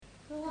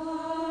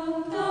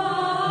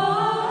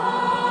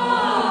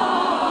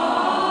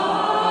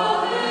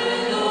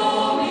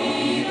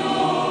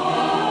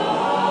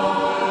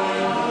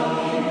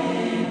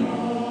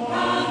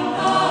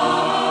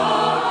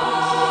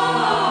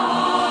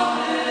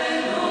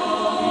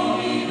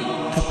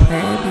A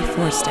prayer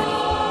before study.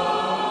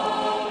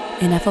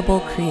 Ineffable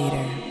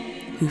Creator,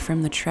 who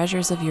from the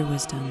treasures of your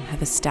wisdom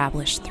have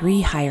established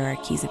 3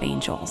 hierarchies of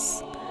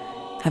angels,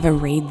 have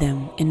arrayed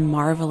them in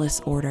marvelous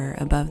order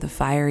above the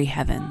fiery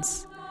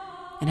heavens,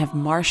 and have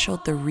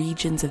marshaled the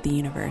regions of the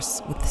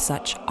universe with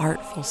such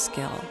artful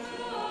skill.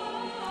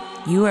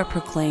 You are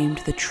proclaimed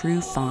the true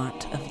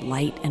font of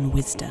light and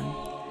wisdom,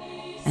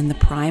 and the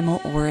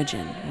primal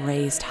origin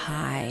raised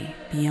high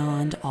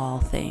beyond all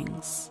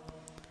things.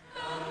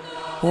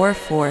 Pour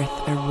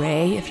forth a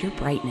ray of your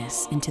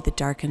brightness into the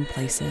darkened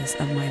places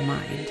of my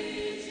mind.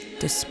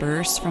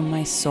 Disperse from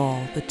my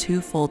soul the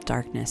twofold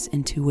darkness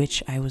into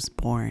which I was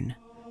born,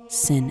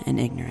 sin and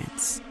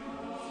ignorance.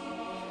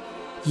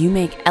 You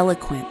make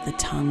eloquent the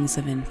tongues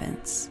of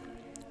infants.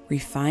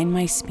 Refine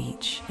my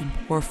speech and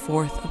pour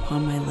forth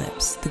upon my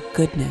lips the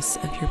goodness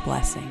of your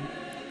blessing.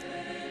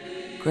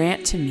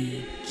 Grant to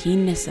me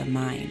keenness of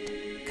mind,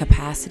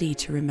 capacity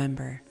to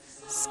remember,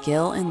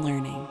 skill in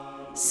learning,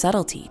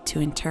 subtlety to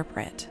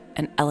interpret,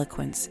 and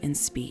eloquence in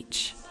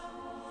speech.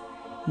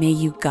 May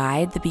you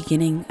guide the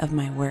beginning of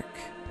my work,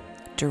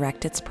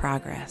 direct its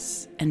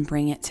progress, and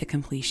bring it to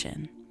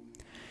completion.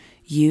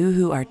 You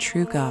who are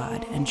true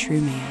God and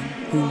true man,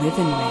 who live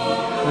and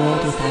reign,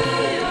 world without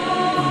end.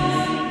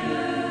 Amen.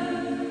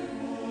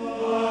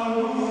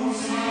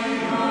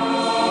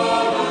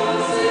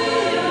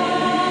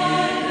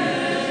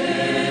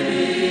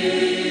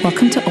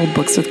 Welcome to Old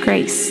Books with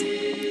Grace.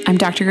 I'm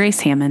Dr. Grace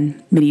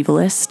Hammond,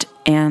 medievalist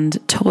and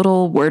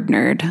total word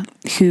nerd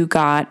who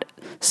got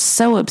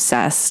so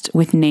obsessed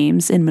with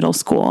names in middle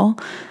school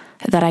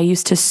that I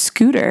used to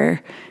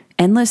scooter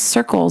endless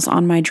circles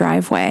on my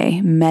driveway,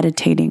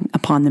 meditating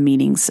upon the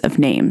meanings of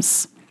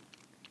names.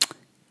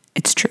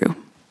 It's true.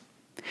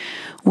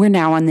 We're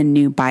now on the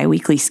new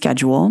bi-weekly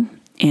schedule,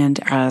 and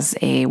as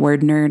a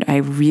word nerd, I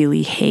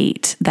really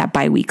hate that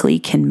bi-weekly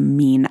can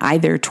mean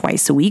either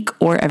twice a week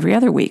or every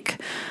other week.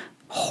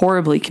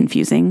 Horribly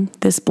confusing.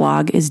 This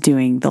blog is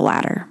doing the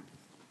latter.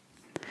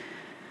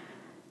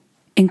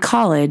 In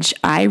college,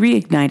 I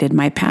reignited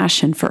my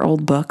passion for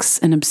old books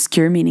and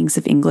obscure meanings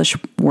of English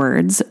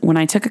words when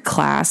I took a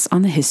class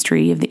on the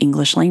history of the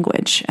English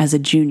language as a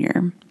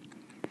junior.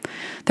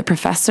 The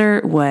professor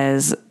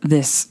was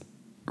this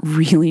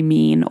really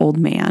mean old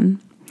man,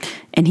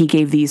 and he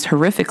gave these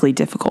horrifically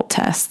difficult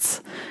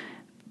tests.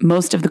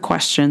 Most of the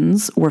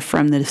questions were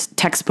from the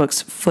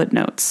textbook's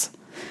footnotes.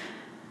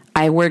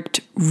 I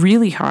worked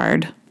really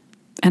hard,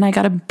 and I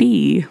got a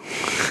B.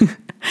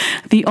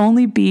 The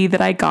only B that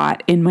I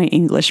got in my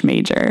English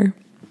major.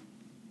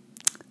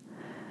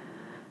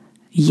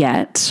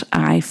 Yet,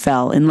 I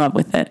fell in love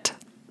with it.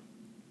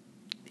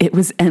 It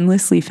was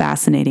endlessly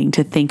fascinating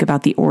to think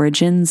about the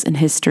origins and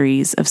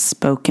histories of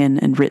spoken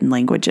and written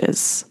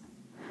languages.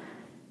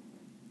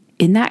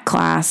 In that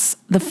class,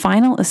 the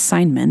final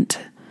assignment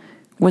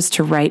was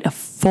to write a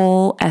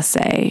full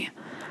essay.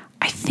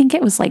 I think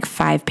it was like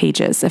 5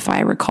 pages, if I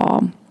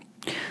recall,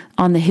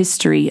 on the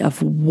history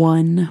of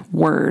one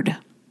word,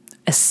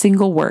 a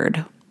single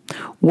word,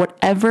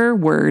 whatever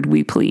word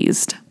we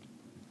pleased.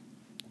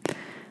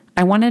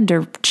 I wanted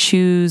to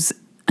choose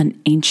an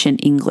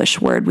ancient English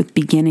word with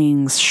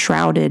beginnings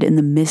shrouded in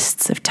the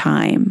mists of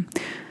time,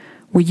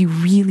 where you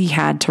really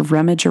had to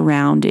rummage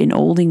around in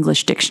old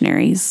English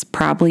dictionaries,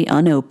 probably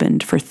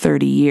unopened for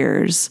 30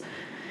 years,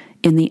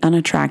 in the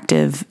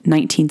unattractive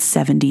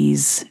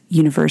 1970s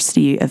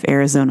University of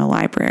Arizona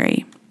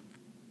library.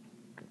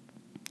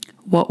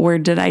 What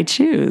word did I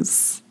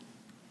choose?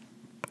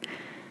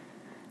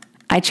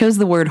 I chose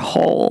the word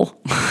whole.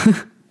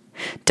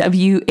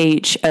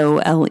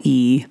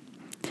 W-H-O-L-E.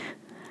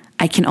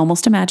 I can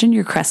almost imagine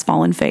your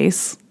crestfallen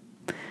face.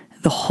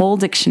 The whole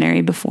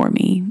dictionary before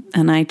me,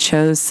 and I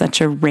chose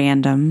such a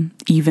random,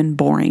 even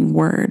boring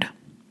word.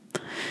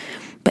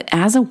 But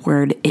as a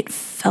word, it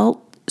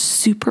felt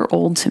super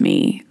old to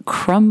me,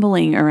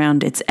 crumbling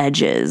around its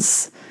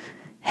edges,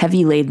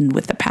 heavy laden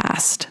with the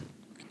past.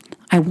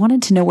 I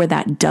wanted to know where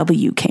that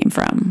W came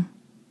from.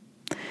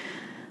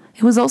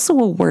 It was also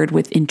a word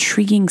with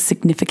intriguing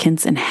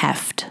significance and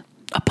heft,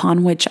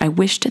 upon which I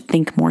wish to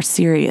think more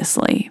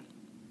seriously.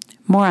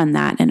 More on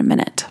that in a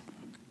minute.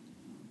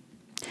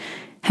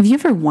 Have you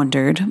ever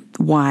wondered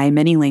why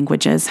many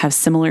languages have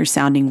similar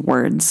sounding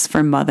words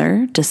for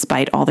mother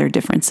despite all their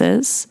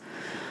differences?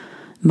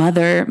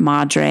 Mother,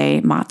 madre,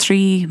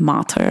 matri,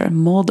 mater,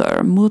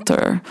 moder,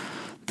 mutter.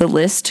 The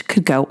list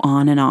could go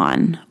on and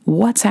on.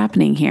 What's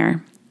happening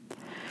here?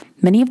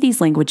 Many of these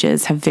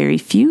languages have very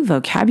few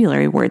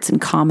vocabulary words in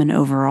common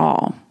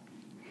overall.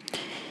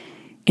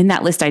 In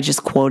that list I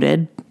just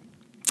quoted,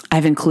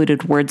 I've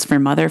included words for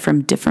mother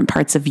from different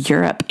parts of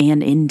Europe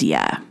and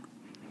India.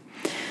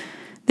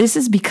 This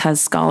is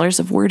because scholars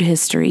of word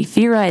history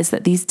theorize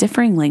that these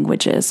differing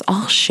languages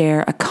all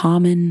share a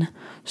common,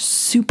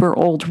 super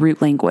old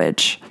root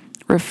language,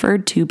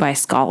 referred to by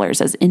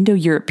scholars as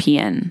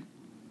Indo-European,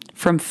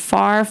 from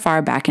far,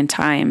 far back in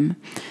time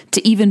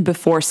to even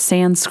before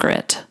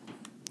Sanskrit.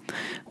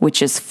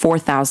 which is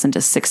 4,000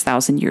 to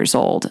 6,000 years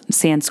old.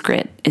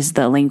 Sanskrit is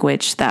the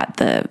language that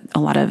a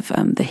lot of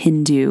the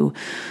Hindu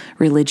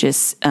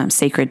religious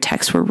sacred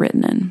texts were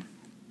written in.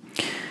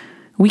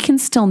 We can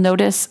still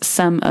notice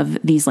some of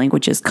these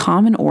languages'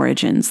 common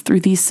origins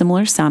through these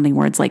similar sounding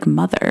words like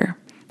mother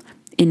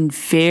in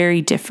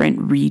very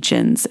different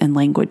regions and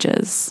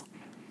languages.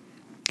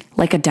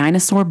 Like a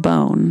dinosaur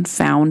bone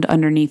found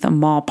underneath a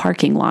mall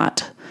parking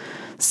lot,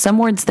 some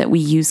words that we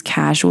use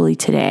casually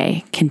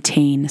today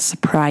contain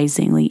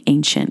surprisingly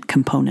ancient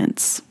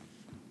components.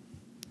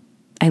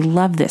 I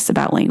love this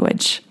about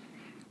language.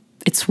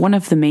 It's one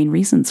of the main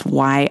reasons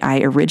why I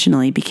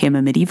originally became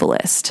a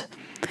medievalist.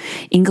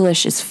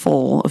 English is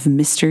full of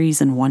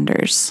mysteries and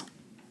wonders.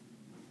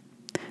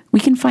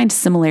 We can find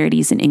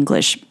similarities in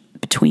English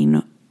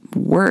between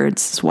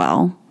words as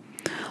well.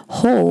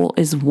 Whole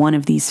is one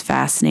of these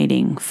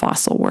fascinating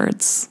fossil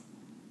words.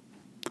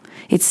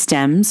 It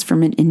stems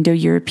from an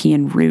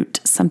Indo-European root,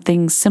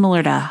 something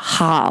similar to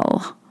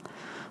hal.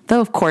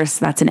 Though, of course,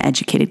 that's an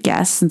educated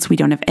guess since we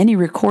don't have any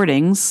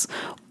recordings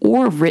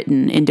or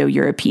written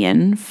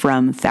Indo-European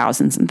from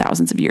thousands and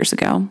thousands of years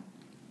ago.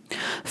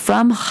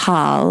 From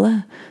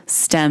hal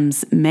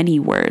stems many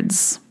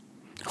words.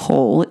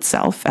 Whole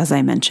itself, as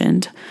I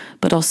mentioned,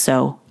 but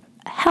also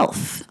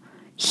health,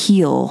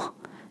 heal,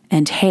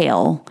 and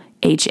hail,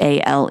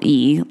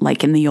 H-A-L-E,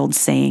 like in the old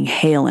saying,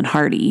 hail and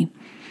hearty.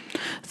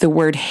 The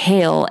word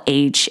hail,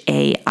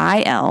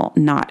 H-A-I-L,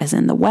 not as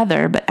in the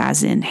weather, but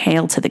as in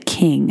hail to the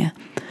king,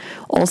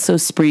 also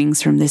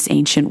springs from this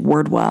ancient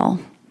word well.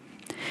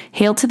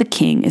 Hail to the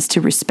king is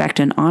to respect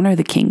and honor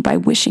the king by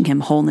wishing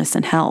him wholeness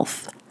and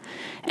health.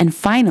 And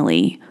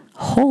finally,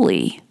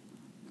 holy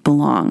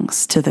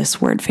belongs to this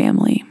word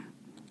family.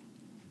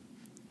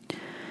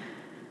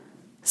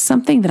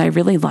 Something that I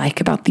really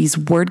like about these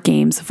word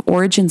games of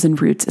origins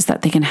and roots is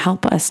that they can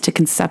help us to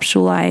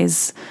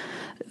conceptualize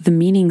the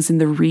meanings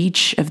and the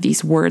reach of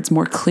these words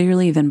more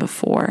clearly than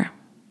before.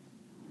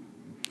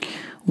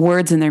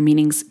 Words and their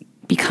meanings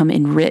become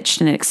enriched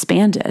and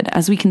expanded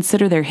as we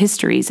consider their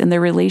histories and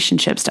their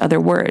relationships to other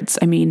words.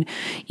 I mean,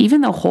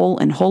 even though whole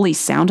and holy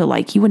sound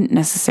alike, you wouldn't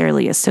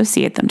necessarily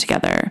associate them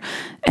together,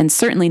 and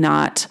certainly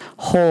not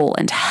whole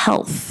and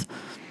health.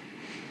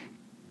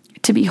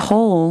 To be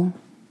whole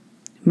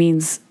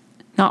means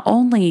not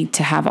only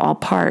to have all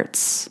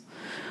parts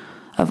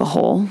of a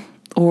whole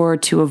or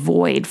to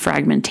avoid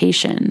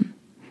fragmentation.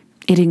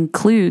 It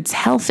includes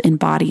health in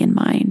body and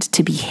mind,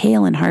 to be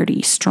hale and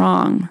hearty,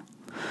 strong.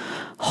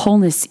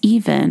 Wholeness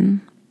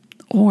even,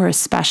 or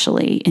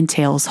especially,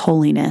 entails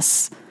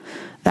holiness,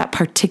 that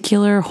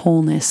particular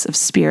wholeness of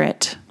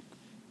spirit.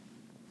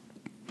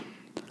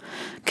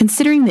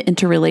 Considering the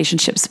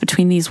interrelationships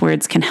between these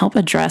words can help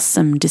address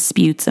some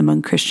disputes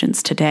among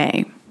Christians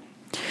today.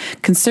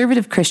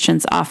 Conservative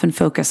Christians often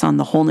focus on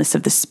the wholeness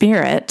of the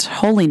spirit,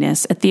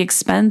 holiness, at the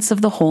expense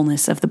of the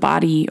wholeness of the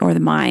body or the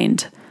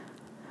mind.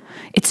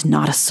 It's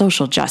not a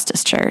social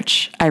justice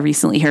church. I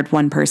recently heard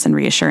one person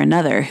reassure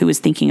another who was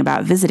thinking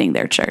about visiting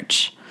their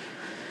church.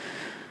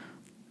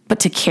 But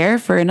to care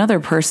for another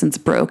person's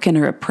broken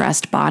or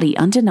oppressed body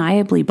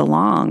undeniably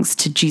belongs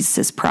to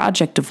Jesus'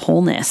 project of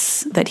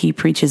wholeness that he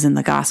preaches in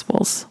the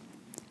Gospels.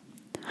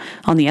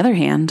 On the other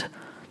hand,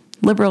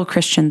 liberal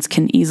Christians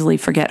can easily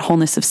forget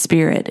wholeness of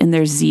spirit in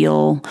their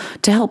zeal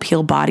to help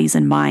heal bodies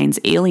and minds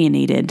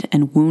alienated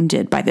and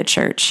wounded by the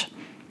church.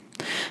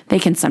 They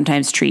can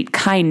sometimes treat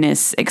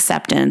kindness,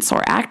 acceptance,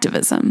 or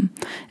activism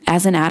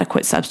as an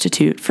adequate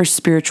substitute for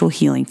spiritual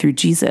healing through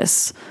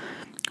Jesus,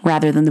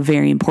 rather than the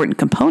very important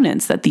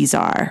components that these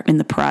are in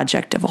the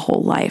project of a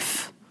whole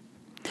life.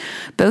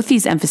 Both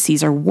these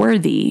emphases are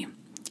worthy,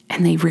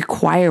 and they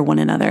require one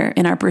another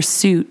in our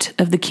pursuit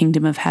of the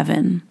kingdom of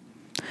heaven.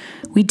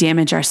 We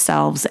damage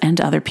ourselves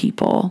and other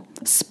people,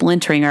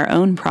 splintering our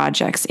own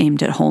projects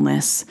aimed at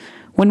wholeness,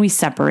 when we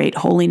separate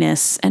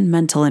holiness and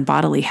mental and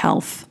bodily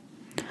health.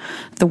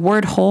 The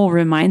word whole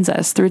reminds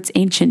us through its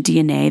ancient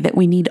DNA that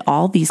we need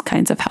all these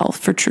kinds of health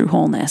for true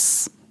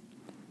wholeness.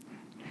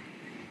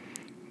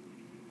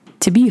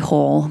 To be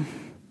whole,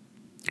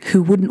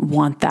 who wouldn't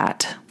want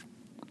that?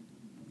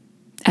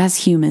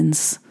 As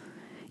humans,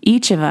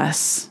 each of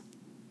us,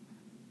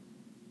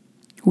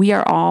 we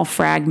are all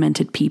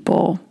fragmented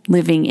people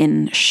living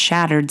in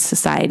shattered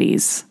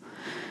societies.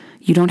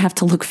 You don't have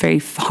to look very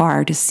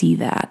far to see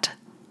that.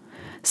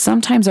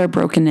 Sometimes our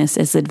brokenness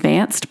is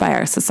advanced by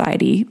our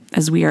society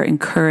as we are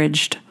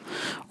encouraged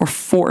or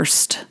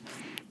forced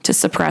to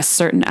suppress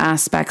certain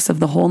aspects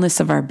of the wholeness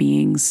of our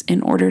beings in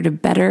order to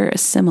better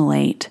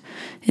assimilate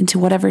into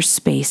whatever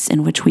space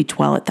in which we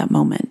dwell at that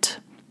moment.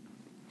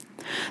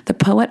 The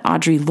poet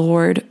Audre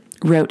Lorde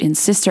wrote in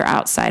Sister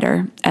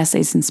Outsider,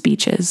 Essays and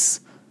Speeches,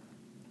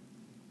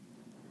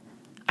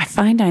 I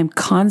find I am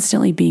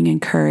constantly being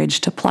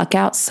encouraged to pluck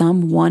out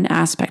some one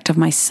aspect of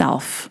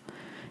myself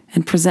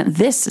and present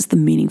this as the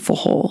meaningful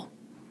whole,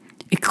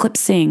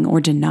 eclipsing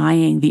or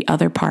denying the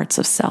other parts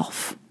of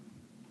self.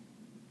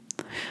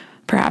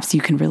 Perhaps you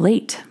can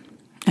relate.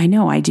 I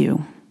know I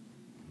do.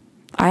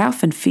 I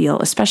often feel,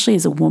 especially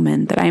as a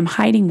woman, that I am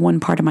hiding one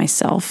part of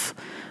myself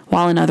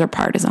while another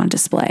part is on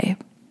display.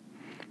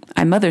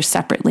 I mother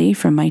separately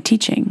from my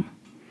teaching.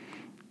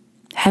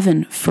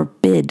 Heaven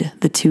forbid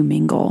the two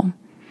mingle.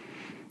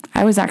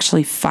 I was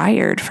actually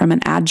fired from an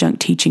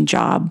adjunct teaching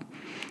job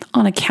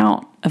on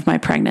account of my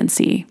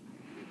pregnancy.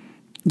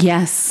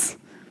 Yes,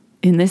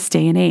 in this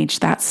day and age,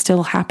 that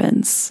still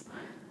happens.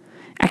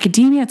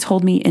 Academia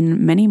told me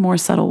in many more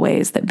subtle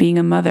ways that being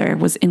a mother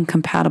was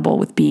incompatible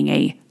with being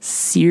a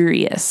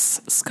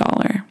serious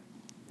scholar.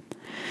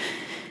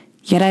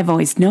 Yet I've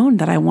always known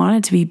that I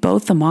wanted to be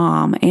both a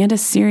mom and a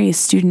serious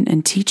student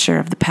and teacher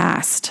of the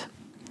past.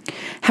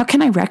 How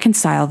can I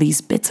reconcile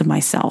these bits of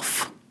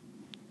myself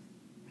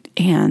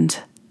and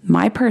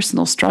my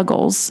personal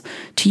struggles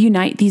to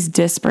unite these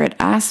disparate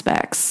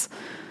aspects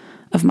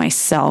of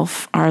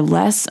myself are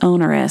less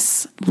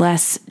onerous,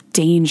 less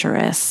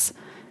dangerous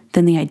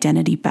than the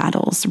identity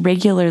battles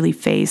regularly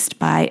faced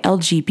by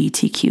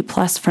LGBTQ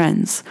plus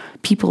friends,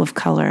 people of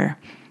color,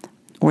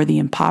 or the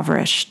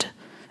impoverished,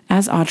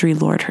 as Audre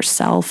Lorde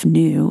herself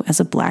knew as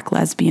a Black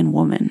lesbian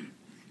woman.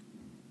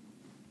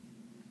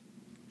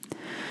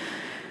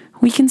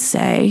 We can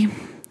say,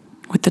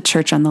 with the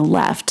church on the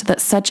left, that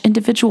such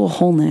individual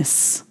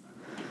wholeness,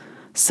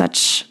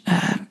 such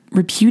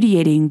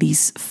repudiating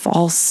these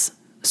false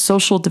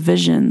social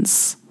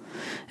divisions,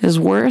 is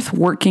worth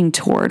working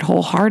toward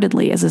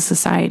wholeheartedly as a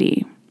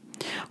society.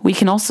 We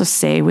can also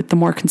say, with the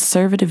more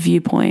conservative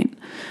viewpoint,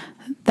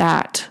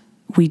 that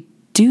we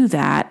do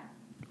that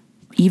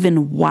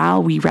even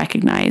while we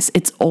recognize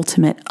its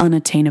ultimate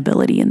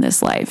unattainability in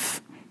this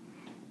life.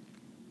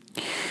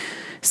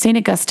 St.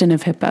 Augustine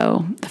of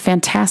Hippo, the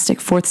fantastic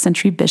 4th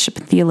century bishop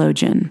and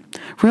theologian,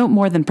 wrote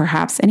more than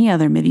perhaps any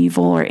other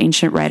medieval or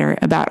ancient writer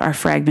about our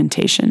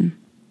fragmentation.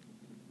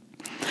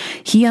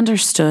 He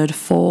understood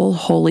full,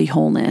 holy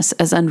wholeness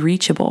as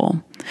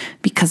unreachable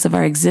because of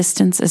our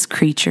existence as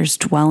creatures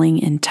dwelling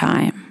in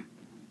time.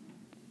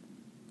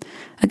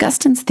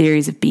 Augustine's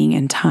theories of being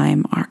in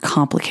time are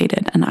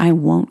complicated, and I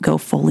won't go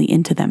fully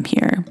into them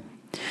here.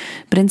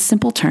 But in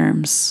simple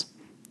terms,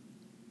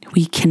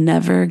 we can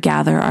never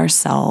gather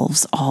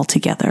ourselves all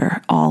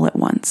together all at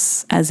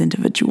once as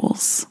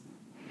individuals.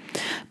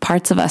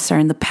 Parts of us are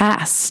in the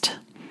past.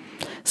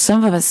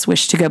 Some of us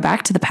wish to go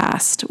back to the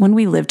past when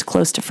we lived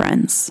close to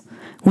friends,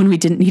 when we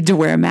didn't need to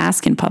wear a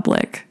mask in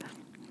public,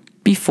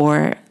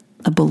 before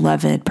a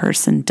beloved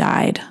person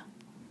died.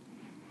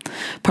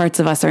 Parts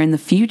of us are in the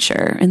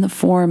future in the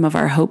form of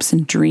our hopes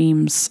and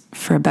dreams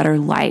for a better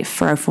life,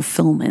 for our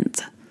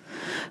fulfillment.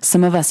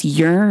 Some of us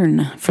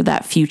yearn for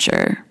that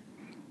future.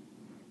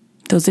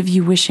 Those of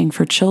you wishing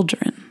for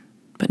children,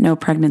 but no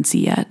pregnancy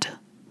yet.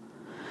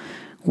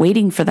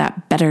 Waiting for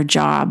that better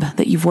job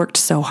that you've worked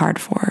so hard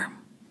for.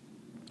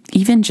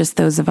 Even just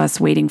those of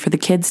us waiting for the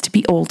kids to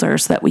be older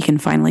so that we can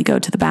finally go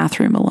to the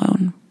bathroom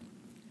alone.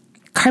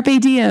 Carpe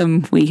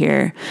diem, we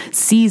hear.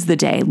 Seize the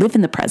day, live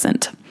in the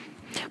present.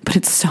 But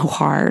it's so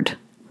hard.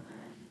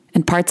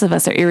 And parts of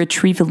us are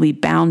irretrievably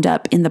bound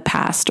up in the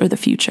past or the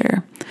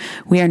future.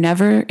 We are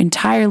never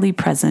entirely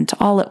present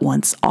all at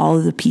once, all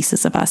of the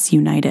pieces of us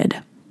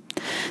united.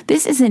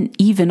 This isn't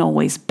even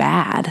always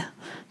bad.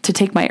 To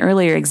take my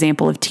earlier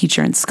example of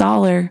teacher and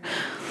scholar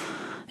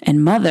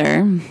and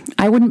mother,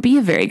 I wouldn't be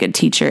a very good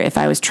teacher if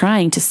I was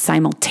trying to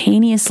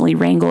simultaneously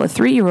wrangle a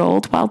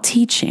 3-year-old while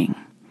teaching.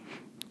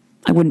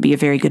 I wouldn't be a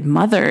very good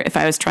mother if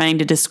I was trying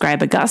to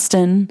describe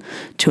Augustine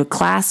to a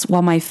class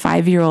while my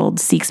 5-year-old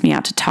seeks me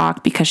out to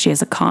talk because she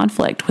has a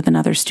conflict with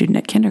another student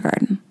at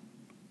kindergarten.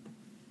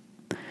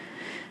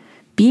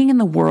 Being in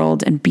the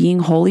world and being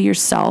wholly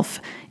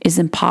yourself is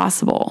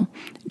impossible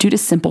due to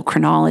simple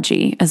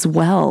chronology, as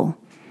well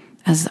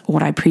as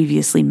what I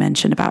previously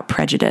mentioned about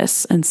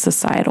prejudice and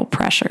societal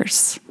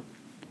pressures.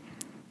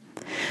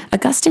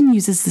 Augustine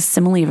uses the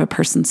simile of a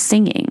person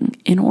singing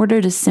in order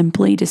to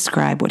simply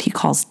describe what he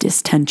calls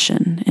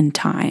distension in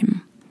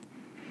time.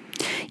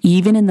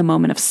 Even in the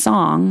moment of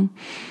song,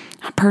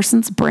 a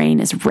person's brain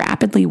is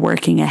rapidly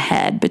working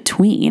ahead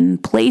between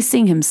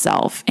placing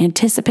himself,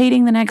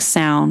 anticipating the next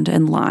sound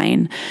and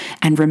line,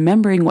 and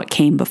remembering what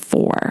came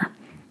before.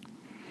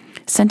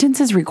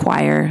 Sentences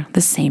require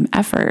the same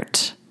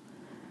effort.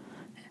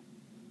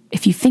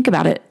 If you think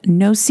about it,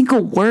 no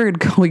single word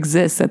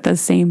coexists at the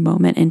same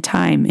moment in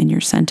time in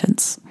your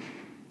sentence.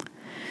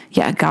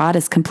 Yet God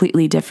is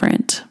completely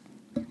different.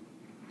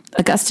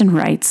 Augustine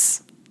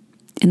writes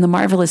in the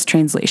marvelous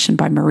translation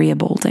by Maria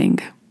Bolding,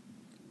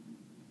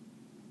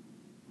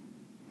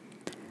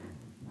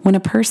 when a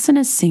person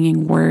is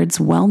singing words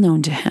well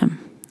known to him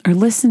or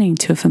listening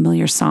to a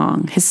familiar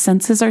song, his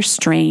senses are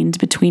strained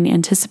between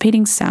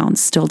anticipating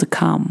sounds still to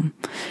come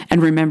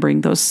and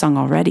remembering those sung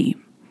already.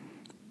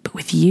 But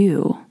with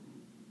you,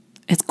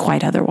 it's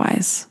quite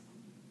otherwise.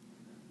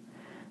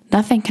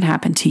 Nothing can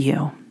happen to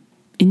you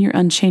in your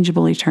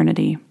unchangeable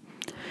eternity,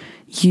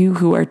 you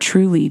who are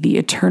truly the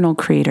eternal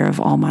creator of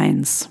all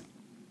minds.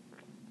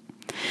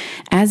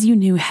 As you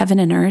knew heaven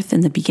and earth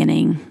in the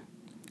beginning,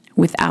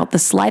 without the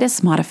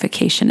slightest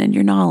modification in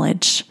your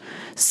knowledge,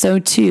 so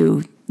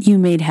too you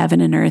made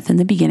heaven and earth in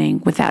the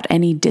beginning without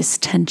any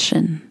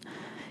distension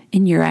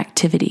in your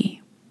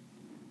activity.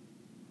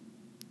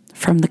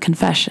 from the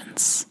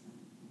Confessions,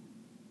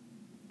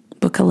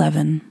 Book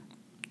 11,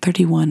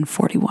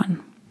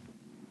 31-41.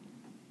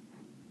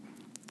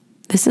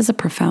 This is a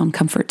profound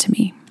comfort to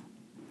me.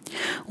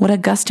 What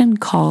Augustine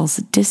calls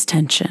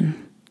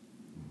distension,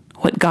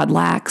 what God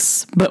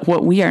lacks, but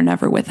what we are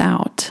never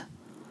without,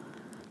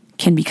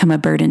 can become a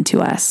burden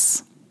to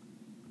us.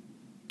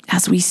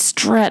 As we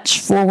stretch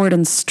forward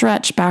and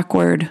stretch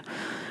backward,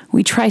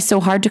 we try so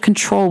hard to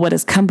control what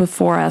has come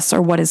before us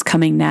or what is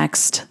coming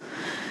next,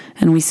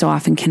 and we so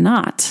often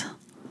cannot.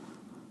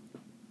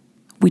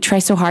 We try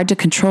so hard to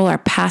control our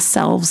past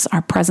selves,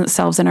 our present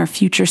selves, and our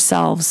future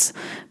selves,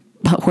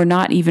 but we're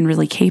not even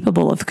really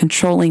capable of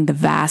controlling the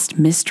vast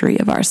mystery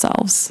of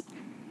ourselves.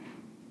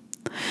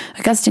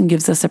 Augustine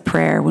gives us a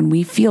prayer when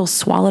we feel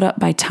swallowed up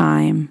by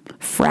time,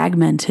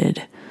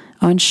 fragmented,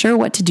 unsure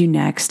what to do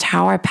next,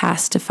 how our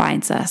past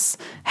defines us,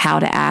 how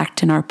to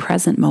act in our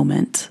present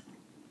moment.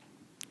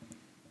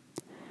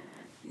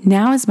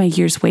 Now as my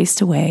years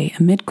waste away,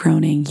 amid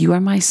groaning, you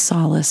are my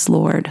solace,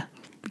 Lord,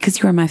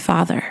 because you are my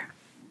Father,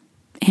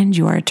 and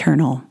you are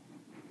eternal.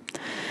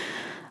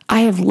 I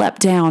have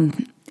leapt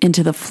down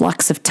into the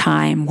flux of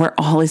time where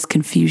all is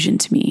confusion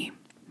to me.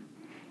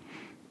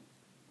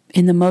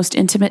 In the most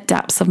intimate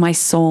depths of my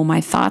soul, my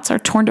thoughts are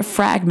torn to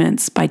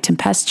fragments by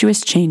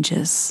tempestuous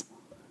changes.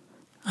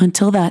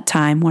 Until that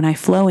time when I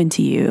flow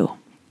into you,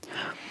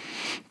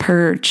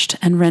 purged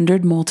and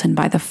rendered molten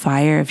by the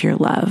fire of your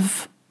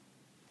love.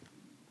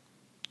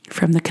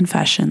 From the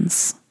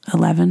Confessions,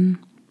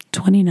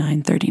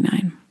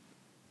 11:29-39.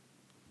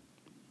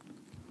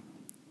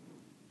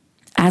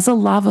 As a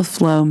lava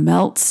flow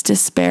melts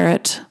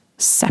disparate,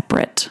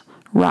 separate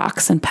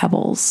rocks and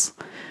pebbles,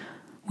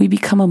 we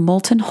become a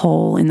molten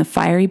whole in the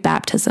fiery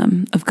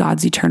baptism of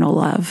God's eternal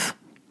love.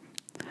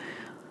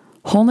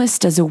 Wholeness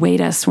does await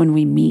us when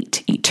we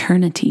meet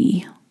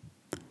eternity.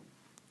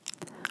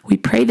 We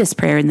pray this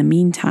prayer in the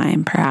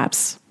meantime,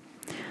 perhaps.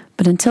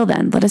 But until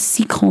then, let us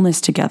seek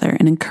wholeness together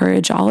and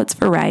encourage all its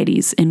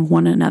varieties in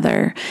one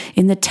another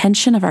in the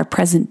tension of our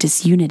present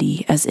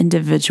disunity as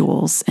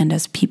individuals and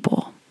as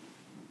people.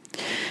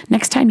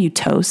 Next time you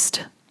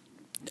toast,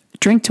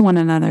 drink to one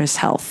another's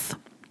health.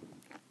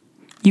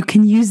 You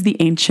can use the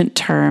ancient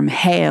term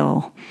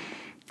hail,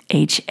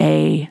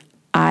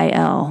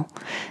 H-A-I-L,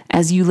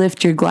 as you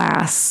lift your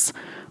glass,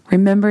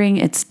 remembering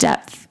its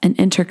depth and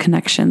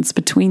interconnections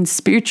between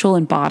spiritual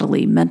and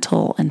bodily,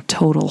 mental and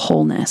total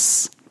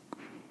wholeness.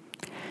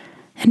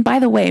 And by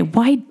the way,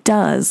 why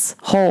does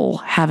whole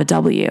have a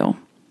W?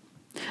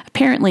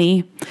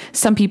 Apparently,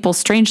 some people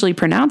strangely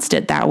pronounced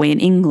it that way in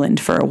England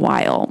for a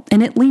while,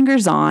 and it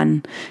lingers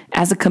on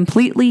as a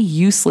completely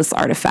useless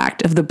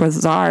artifact of the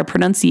bizarre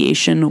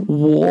pronunciation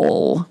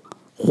wool.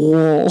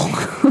 Wool.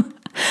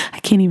 I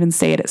can't even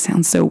say it. It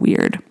sounds so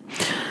weird.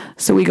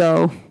 So we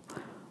go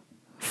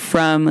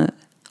from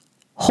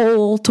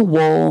whole to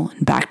wool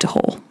and back to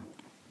whole.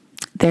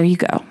 There you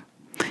go.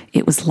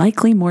 It was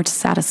likely more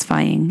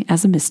satisfying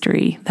as a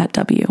mystery, that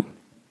W.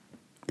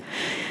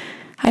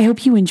 I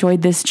hope you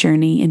enjoyed this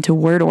journey into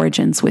word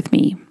origins with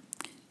me.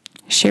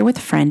 Share with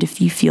a friend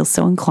if you feel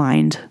so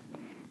inclined.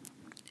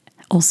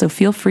 Also,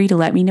 feel free to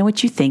let me know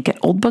what you think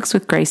at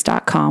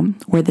oldbookswithgrace.com,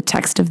 where the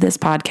text of this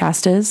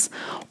podcast is,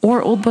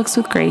 or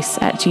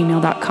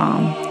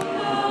oldbookswithgrace@gmail.com.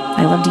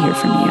 I love to hear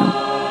from you.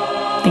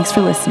 Thanks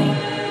for listening.